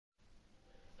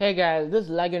Hey guys, this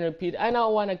is like and repeat, and I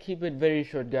want to keep it very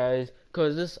short, guys,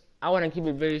 because I want to keep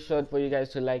it very short for you guys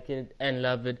to like it and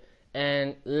love it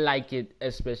and like it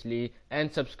especially,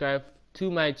 and subscribe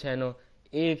to my channel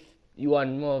if you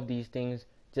want more of these things.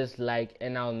 Just like,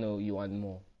 and I'll know you want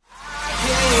more.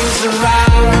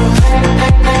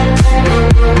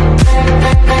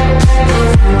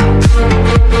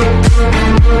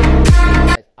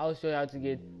 I'll show you how to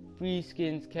get free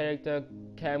skins, character,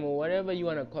 camo, whatever you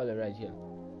want to call it right here.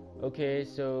 Okay,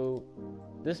 so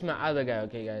this is my other guy.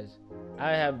 Okay guys,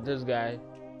 I have this guy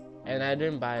and I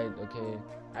didn't buy it. Okay,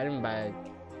 I didn't buy it.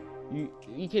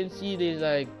 You can see there's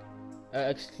like an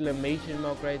exclamation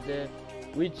mark right there,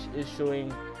 which is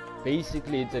showing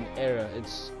basically it's an error.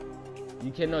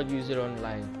 You cannot use it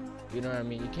online, you know what I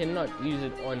mean? You cannot use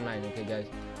it online. Okay guys,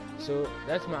 so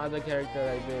that's my other character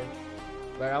right there,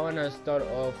 but I want to start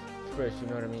off fresh, you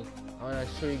know what I mean? I want to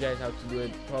show you guys how to do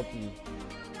it properly.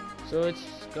 So it's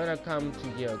gonna come to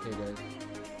here. Okay guys,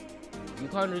 you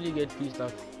can't really get free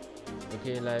stuff,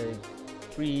 okay, like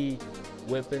free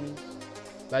weapons,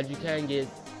 but you can get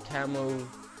camo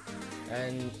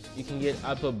and you can get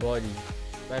upper body,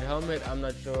 but helmet I'm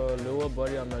not sure, lower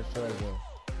body I'm not sure as well.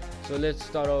 So let's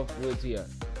start off with here.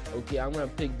 Okay, I'm gonna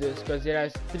pick this because there are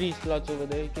 3 slots over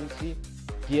there. You can see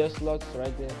gear slots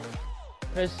right there.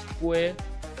 Press square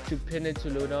to pin it to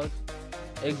load out.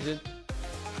 Exit.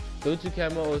 Go to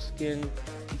camo or skin.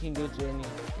 You can go to any,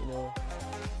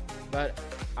 but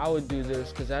I would do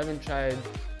this because I haven't tried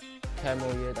camo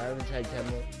yet.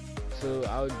 So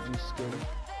I would do skin.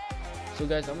 So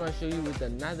guys, I'm gonna show you with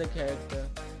another character.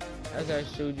 As I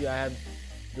showed you, I have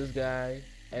this guy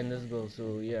and this girl.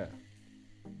 So yeah,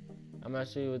 I'm gonna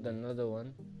show you with another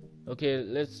one. Okay,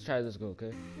 let's try this girl.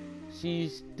 Okay,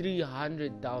 she's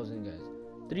 300,000 guys.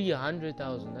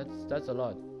 300,000. That's a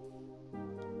lot.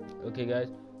 Okay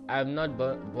guys, I have not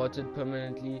bought it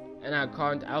permanently, and I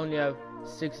only have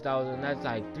 6,000. That's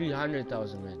like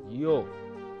 300,000, man. Yo,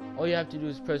 all you have to do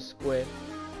is press square,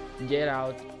 get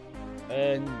out,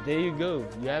 and there you go.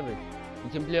 You have it.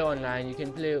 You can play online. You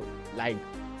can play like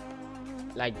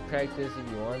practice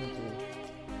if you want to,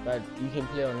 but you can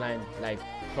play online like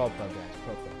proper, guys.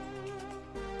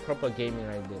 Proper gaming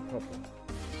right there. Proper.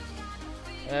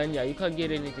 And yeah, you can't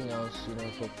get anything else,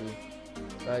 for free.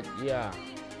 But yeah.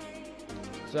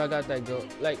 So I got that girl,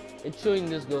 like it's showing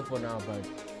this girl for now, but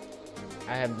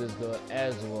I have this girl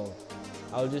as well.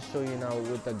 I'll just show you now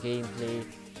with the gameplay.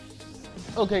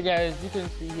 Okay guys, you can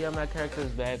see here my character is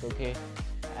back. Okay,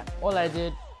 all I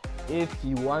did, if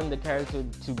you want the character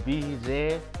to be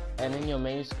there and in your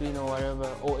main screen or whatever,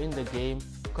 or in the game,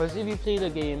 because if you play the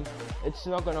game, it's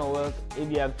not gonna work if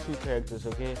you have 2 characters.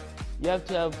 Okay, you have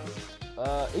to have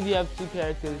if you have 2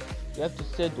 characters, you have to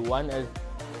set one as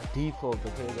default.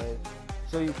 Okay guys,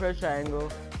 so you press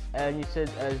triangle and you set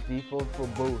as default for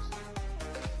both.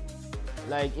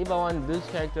 Like if I want this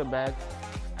character back,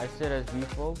 I set as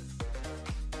default,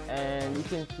 and you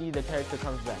can see the character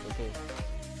comes back. Okay,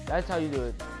 that's how you do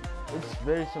it. It's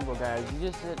very simple guys. You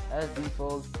just set as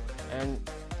default and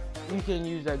you can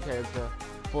use that character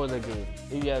for the game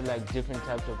if you have like different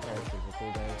types of characters.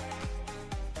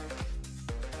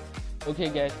 Okay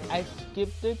guys, I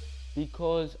skipped it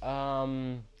because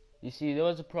you see there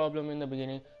was a problem in the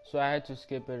beginning, so I had to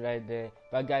skip it right there.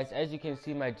 But guys, as you can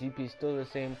see, my GP is still the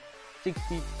same,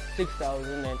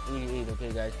 66,088.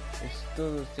 Okay guys, it's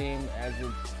still the same as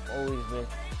it's always been.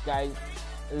 Guys,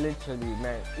 literally,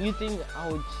 man, you think I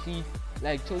would see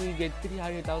like totally get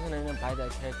 300,000 and then buy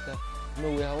that character?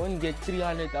 No way, I wouldn't get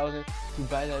 300,000 to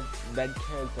buy that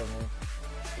character, man.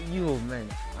 Yo man,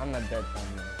 I'm not that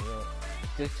dumb, man.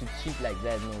 Just to cheat like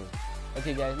that, no.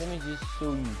 Okay guys, let me just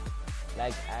show you.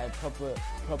 Like I proper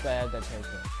have that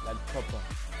character, like proper.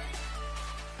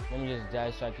 Let me just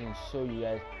die so I can show you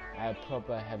guys I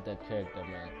proper have that character,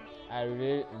 man. I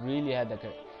really have that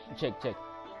character. Check.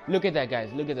 Look at that, guys.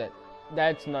 Look at that.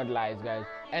 That's not lies, guys.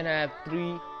 And I have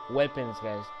 3 weapons,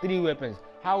 guys. 3 weapons.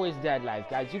 How is that lies,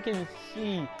 guys? You can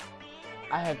see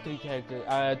I have 3 characters,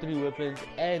 3 weapons,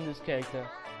 and this character.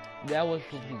 That was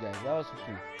for free, guys. That was for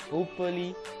free.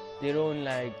 Hopefully they don't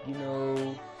like, you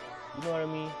know what I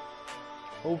mean?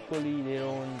 Hopefully they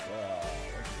don't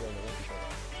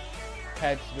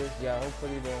patch this. Yeah,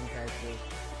 hopefully they don't patch this.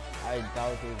 I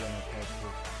doubt they're gonna patch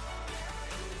this.